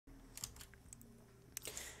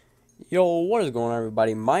Yo, what is going on,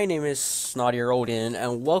 everybody? My name is Snottier Odin,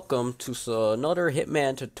 and welcome to another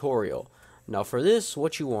Hitman tutorial. Now, for this,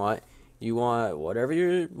 what you want whatever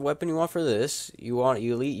your weapon you want for this. You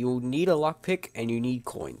need a lockpick and you need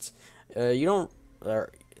coins. You don't,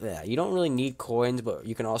 yeah, you don't really need coins, but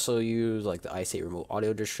you can also use like the I-8 remote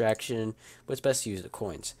audio distraction. But it's best to use the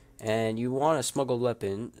coins. And you want a smuggled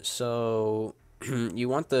weapon, so you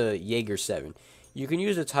want the Jaeger 7. You can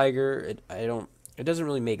use a Tiger. It doesn't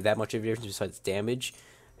really make that much of a difference besides damage.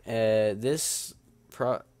 This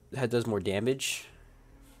does more damage.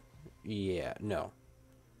 Yeah, no,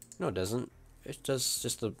 no, it doesn't. It does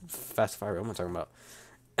just a fast fire. What am I talking about?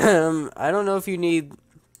 I don't know if you need.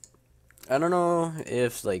 I don't know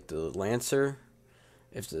if like the Lancer,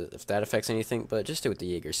 if that affects anything, but just stay with the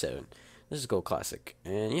Jaeger 7. This is Gold Classic,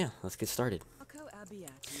 and yeah, let's get started.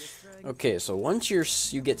 Okay, so once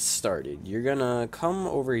you get started, you're gonna come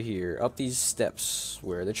over here up these steps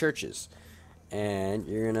where the church is, and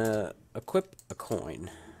you're gonna equip a coin.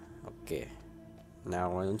 Okay, now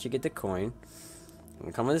once you get the coin, I'm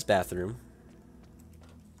gonna come in this bathroom.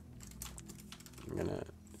 I'm gonna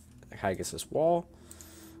hide against this wall,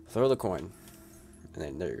 throw the coin, and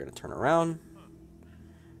then there you're gonna turn around,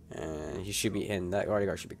 and he should be in. That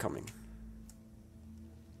bodyguard should be coming.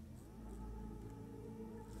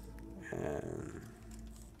 And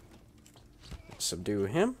subdue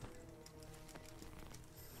him.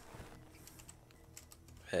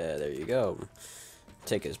 There you go.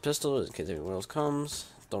 Take his pistol in case anyone else comes.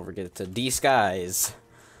 Don't forget to disguise.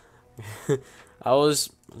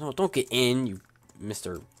 No, don't get in, you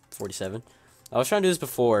Mr. 47. I was trying to do this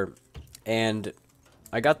before, and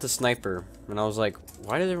I got the sniper, and I was like,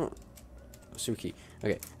 why did everyone... Suki.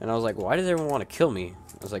 Okay, and I was like, why did everyone want to kill me?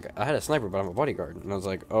 I was like, I had a sniper, but I'm a bodyguard. And I was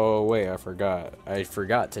like, oh, wait, I forgot. I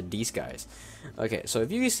forgot to disguise. Okay, so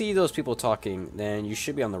if you see those people talking, then you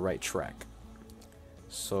should be on the right track.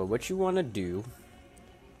 So what you want to do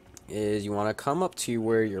is you want to come up to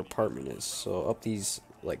where your apartment is. So up these,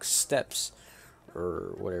 like, steps,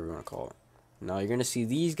 or whatever you want to call it. Now you're going to see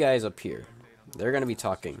these guys up here. They're going to be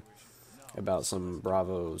talking about some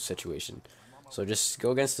Bravo situation. So just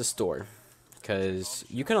go against this door. Because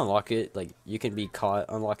you can unlock it, like, you can be caught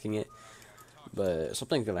unlocking it, but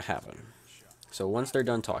something's gonna happen. So once they're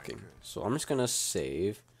done talking, so I'm just gonna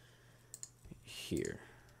save here.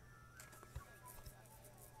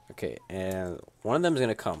 Okay, and one of them is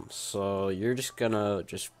gonna come, so you're just gonna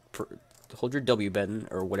hold your W button,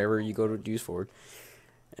 or whatever you go to use forward,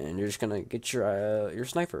 and you're just gonna get your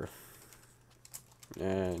sniper.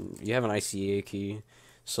 And you have an ICA key,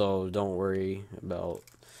 so don't worry about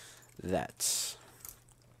that.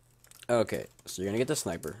 Okay, so you're gonna get the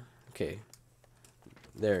sniper. Okay,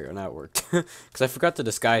 there you go. Now it worked. Because I forgot to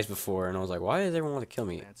disguise before, and I was like, why does everyone want to kill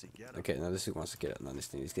me? Okay, now this dude wants to get it. Now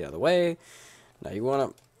this needs to get out of the way. Now you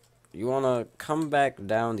wanna come back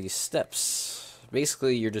down these steps.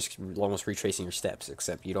 Basically, you're just almost retracing your steps,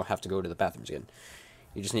 except you don't have to go to the bathrooms again.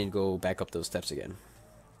 You just need to go back up those steps again.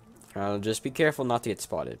 Just be careful not to get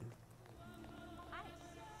spotted.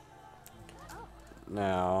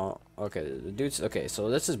 Now, okay, the dude's okay. So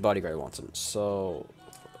this is bodyguard wants him. So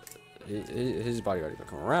his bodyguard is gonna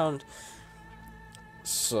come around.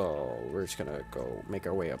 So we're just gonna go make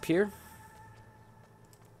our way up here.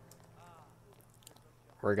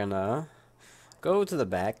 We're gonna go to the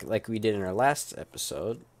back like we did in our last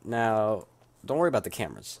episode. Now, don't worry about the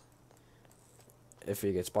cameras if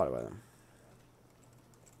you get spotted by them.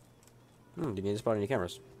 Didn't need to spot any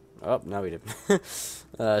cameras. Oh, now we did.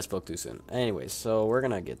 I spoke too soon. Anyways, so we're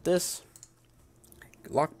gonna get this.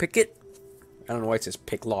 Lock pick it. I don't know why it says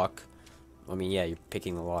pick lock. I mean, yeah, you're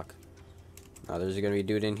picking the lock. Now there's gonna be a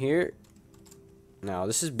dude in here. Now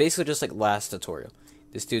this is basically just like last tutorial.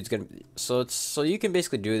 This dude's gonna be, so you can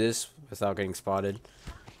basically do this without getting spotted,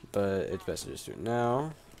 but it's best to just do it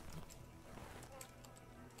now.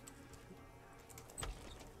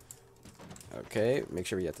 Okay, make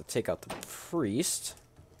sure you have to take out the priest.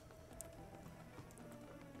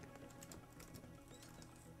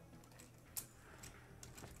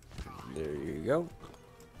 There you go.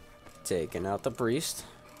 Taking out the priest.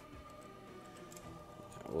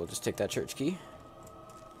 We'll just take that church key.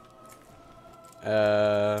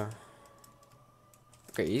 Okay,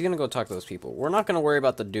 he's gonna go talk to those people. We're not gonna worry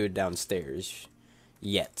about the dude downstairs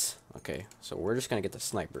yet. Okay, so we're just gonna get the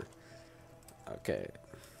sniper. Okay,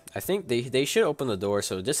 I think they should open the door.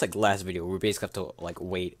 So just like last video, we basically have to like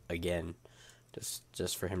wait again,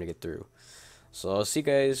 just for him to get through. So I'll see you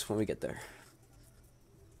guys when we get there.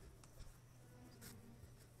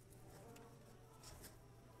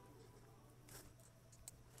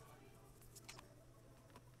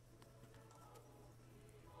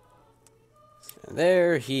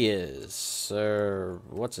 There he is, sir.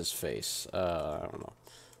 What's his face? I don't know.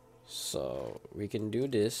 So we can do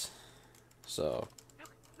this. So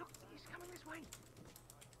Look, he's coming this way.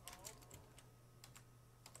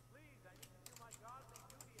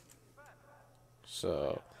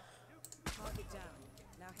 So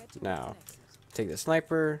now take the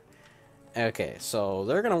sniper. Okay, so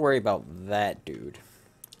they're gonna worry about that dude.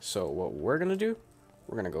 So what we're gonna do,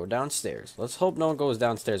 we're gonna go downstairs. Let's hope no one goes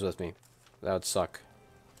downstairs with me. That would suck.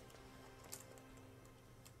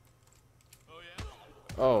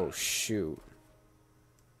 Oh shoot.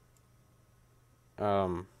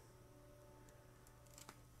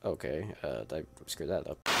 Okay, I screwed that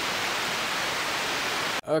up.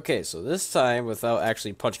 Okay, so this time without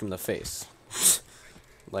actually punching him in the face.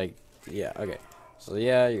 Like, yeah, okay. So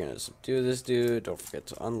yeah, you're gonna subdue this dude. Don't forget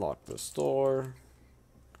to unlock the store.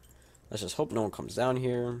 Let's just hope no one comes down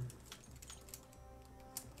here.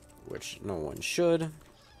 Which no one should.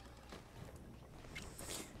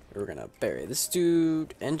 We're gonna bury this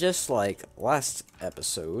dude. And just like last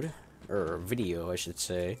episode, or video I should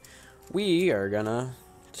say, we are gonna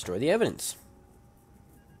destroy the evidence.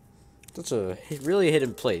 That's a really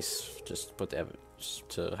hidden place. Just to put the evidence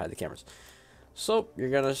to hide the cameras. So you're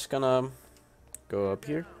just gonna go up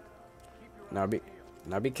here. Now be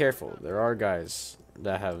careful. There are guys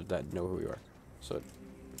that know who you are. So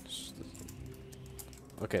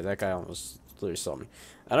okay, that guy almost literally saw me.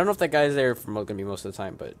 I don't know if that guy's there for gonna be most of the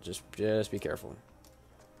time, but just be careful.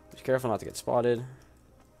 Be careful not to get spotted.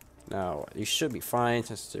 Now you should be fine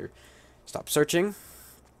since they're stop searching.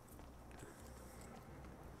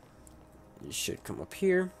 You should come up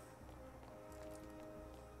here.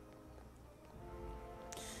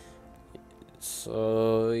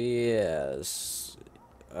 So yes,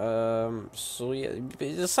 so yeah,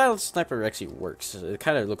 the silent sniper actually works. It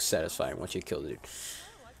kind of looks satisfying once you kill the dude.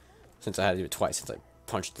 Since I had to do it twice, since I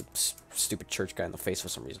punched the stupid church guy in the face for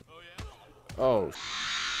some reason. Oh,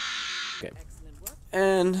 okay,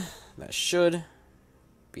 and that should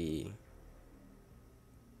be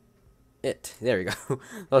it. There we go.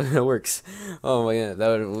 Oh, that works. Oh my god,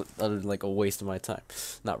 that would like a waste of my time.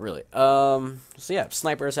 Not really. So yeah,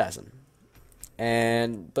 sniper assassin.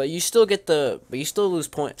 But you still lose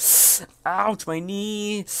points. Ouch, my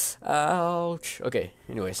knee. Ouch. Okay,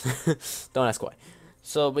 anyways. Don't ask why.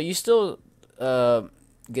 So, but you still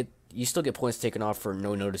get points taken off for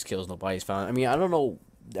no notice kills, no bodies found. I mean, I don't know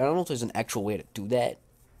if there's an actual way to do that.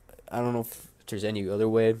 I don't know if there's any other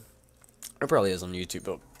way. There probably is on YouTube,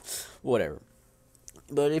 but whatever.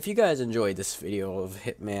 But if you guys enjoyed this video of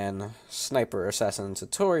Hitman Sniper Assassin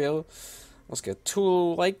tutorial, let's get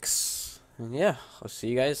 2 likes. And yeah, I'll see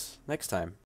you guys next time.